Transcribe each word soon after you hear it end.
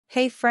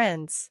Hey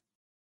friends!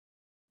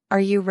 Are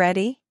you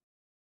ready?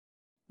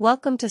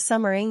 Welcome to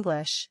Summer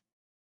English.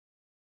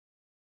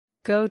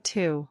 Go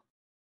to.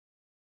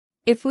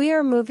 If we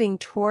are moving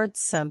towards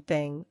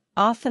something,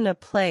 often a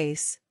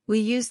place, we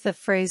use the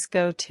phrase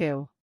go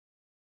to.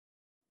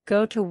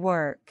 Go to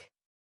work.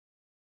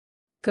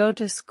 Go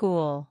to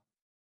school.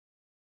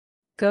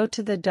 Go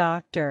to the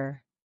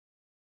doctor.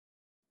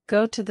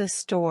 Go to the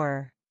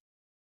store.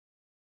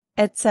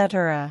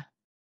 Etc.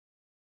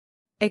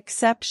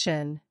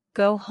 Exception,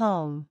 go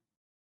home.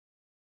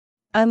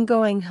 I'm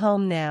going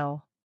home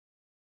now.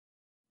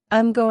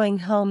 I'm going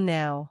home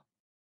now.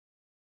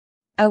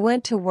 I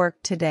went to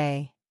work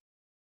today.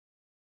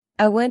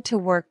 I went to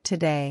work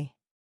today.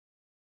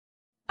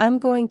 I'm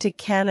going to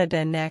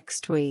Canada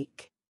next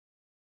week.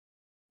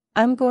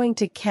 I'm going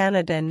to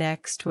Canada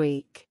next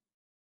week.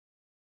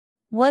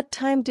 What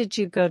time did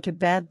you go to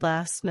bed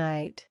last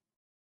night?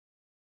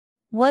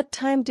 What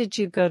time did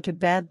you go to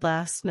bed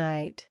last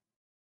night?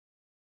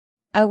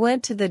 I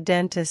went to the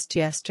dentist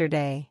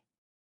yesterday.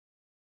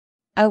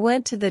 I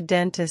went to the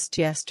dentist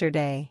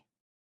yesterday.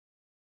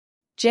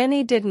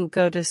 Jenny didn't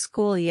go to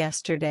school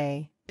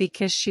yesterday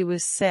because she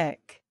was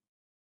sick.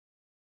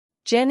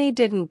 Jenny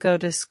didn't go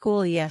to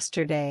school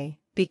yesterday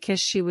because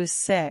she was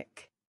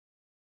sick.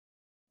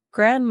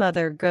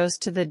 Grandmother goes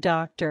to the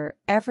doctor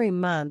every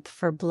month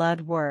for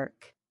blood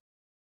work.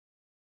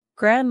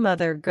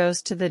 Grandmother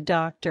goes to the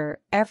doctor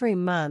every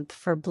month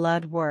for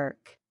blood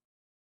work.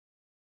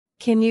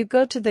 Can you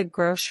go to the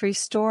grocery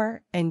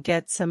store and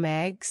get some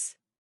eggs?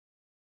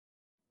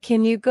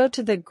 Can you go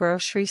to the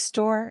grocery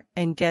store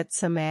and get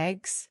some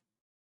eggs?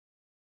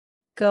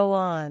 Go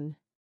on.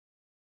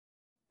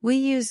 We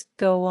use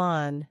go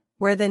on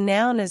where the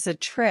noun is a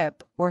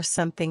trip or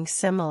something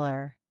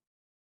similar.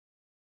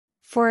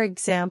 For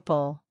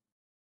example,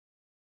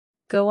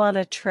 go on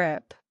a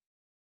trip.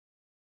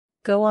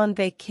 Go on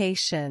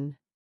vacation.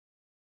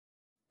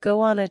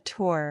 Go on a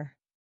tour.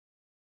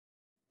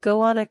 Go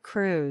on a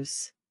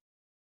cruise.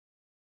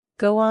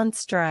 Go on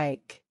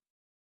strike.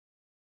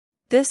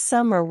 This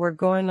summer we're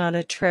going on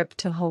a trip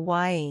to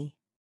Hawaii.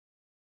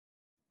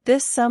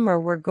 This summer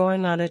we're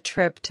going on a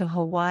trip to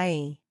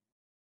Hawaii.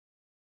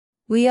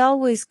 We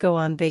always go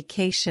on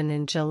vacation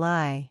in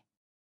July.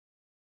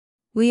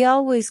 We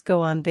always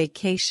go on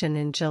vacation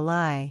in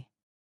July.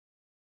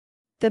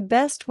 The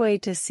best way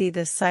to see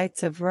the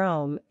sights of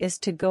Rome is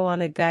to go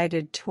on a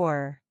guided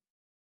tour.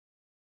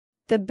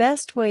 The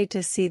best way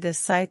to see the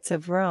sights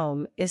of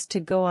Rome is to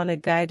go on a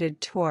guided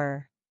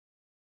tour.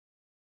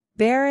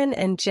 Baron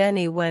and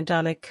Jenny went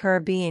on a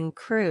Caribbean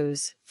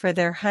cruise for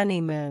their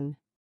honeymoon.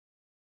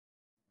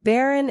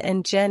 Baron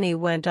and Jenny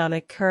went on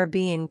a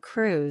Caribbean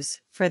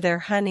cruise for their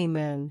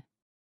honeymoon.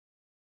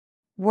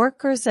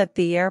 Workers at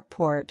the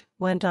airport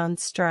went on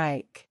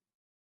strike.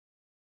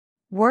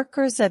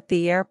 Workers at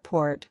the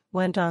airport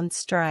went on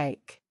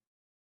strike.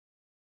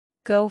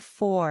 Go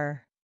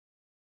for.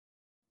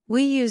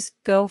 We use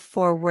go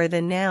for where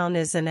the noun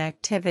is an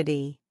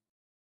activity.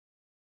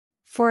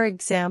 For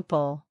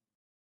example,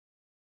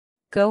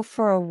 go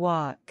for a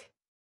walk.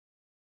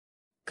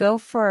 Go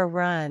for a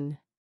run.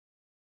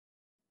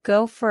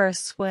 Go for a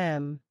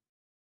swim.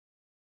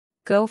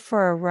 Go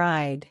for a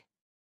ride.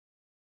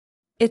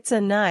 It's a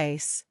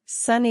nice,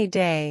 sunny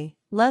day,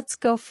 let's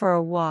go for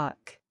a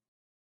walk.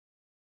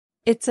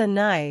 It's a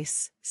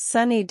nice,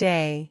 sunny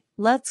day,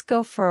 let's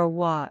go for a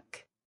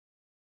walk.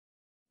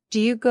 Do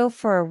you go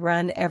for a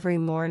run every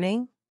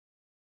morning?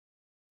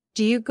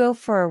 Do you go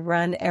for a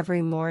run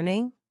every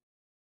morning?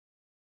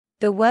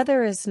 The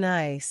weather is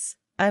nice,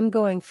 I'm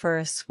going for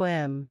a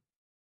swim.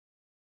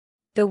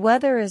 The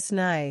weather is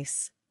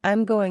nice,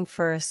 I'm going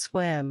for a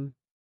swim.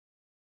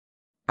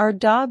 Our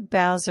dog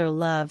Bowser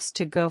loves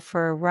to go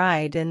for a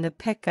ride in the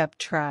pickup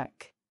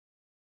truck.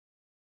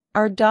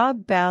 Our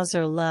dog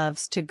Bowser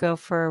loves to go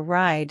for a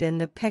ride in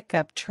the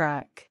pickup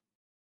truck.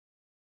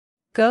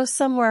 Go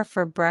somewhere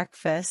for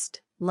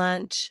breakfast,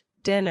 lunch,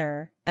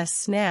 dinner, a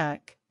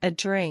snack, a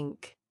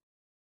drink.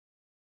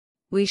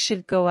 We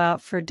should go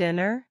out for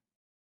dinner?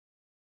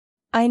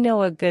 I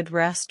know a good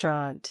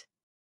restaurant.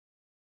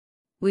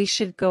 We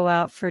should go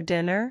out for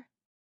dinner?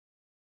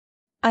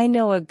 I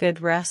know a good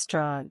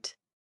restaurant.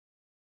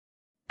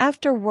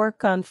 After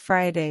work on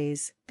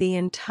Fridays, the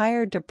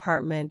entire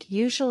department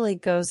usually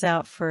goes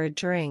out for a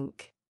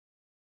drink.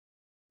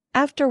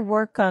 After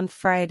work on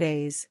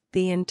Fridays,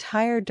 the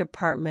entire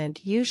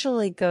department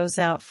usually goes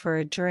out for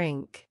a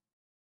drink.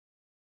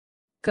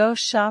 Go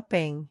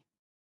shopping.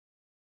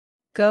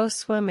 Go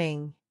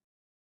swimming.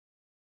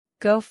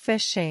 Go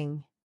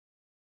fishing.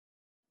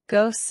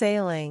 Go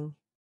sailing.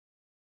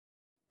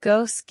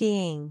 Go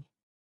skiing.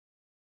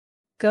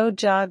 Go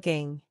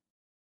jogging.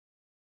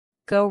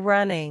 Go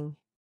running.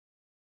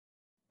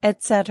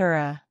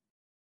 Etc.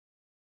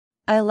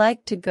 I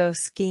like to go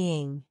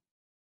skiing.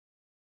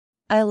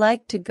 I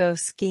like to go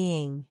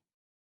skiing.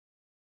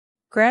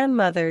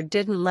 Grandmother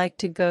didn't like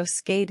to go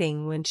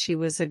skating when she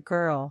was a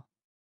girl.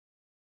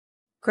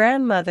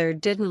 Grandmother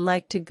didn't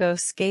like to go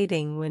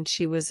skating when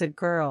she was a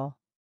girl.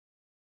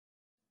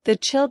 The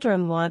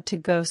children want to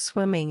go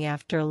swimming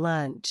after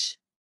lunch.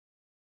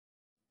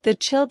 The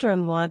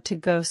children want to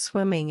go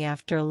swimming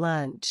after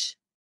lunch.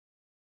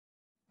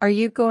 Are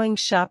you going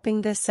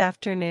shopping this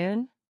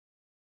afternoon?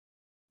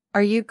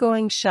 Are you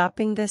going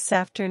shopping this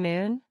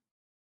afternoon?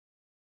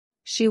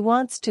 She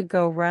wants to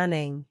go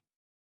running.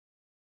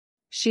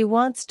 She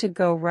wants to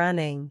go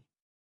running.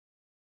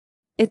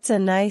 It's a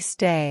nice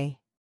day.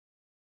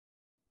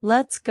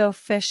 Let's go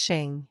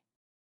fishing.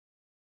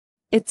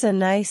 It's a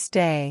nice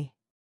day.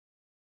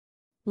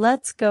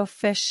 Let's go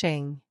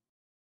fishing.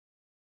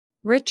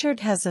 Richard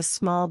has a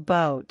small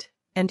boat,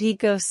 and he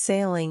goes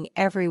sailing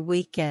every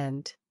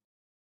weekend.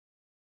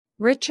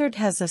 Richard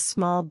has a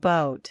small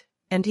boat,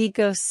 and he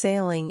goes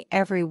sailing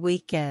every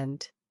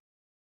weekend.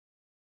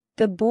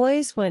 The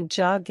boys went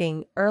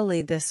jogging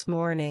early this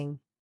morning.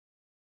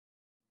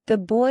 The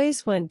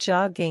boys went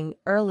jogging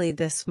early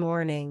this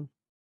morning.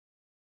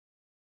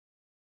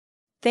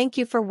 Thank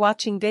you for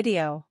watching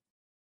video.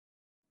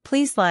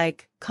 Please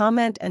like,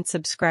 comment and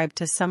subscribe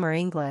to Summer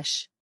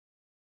English.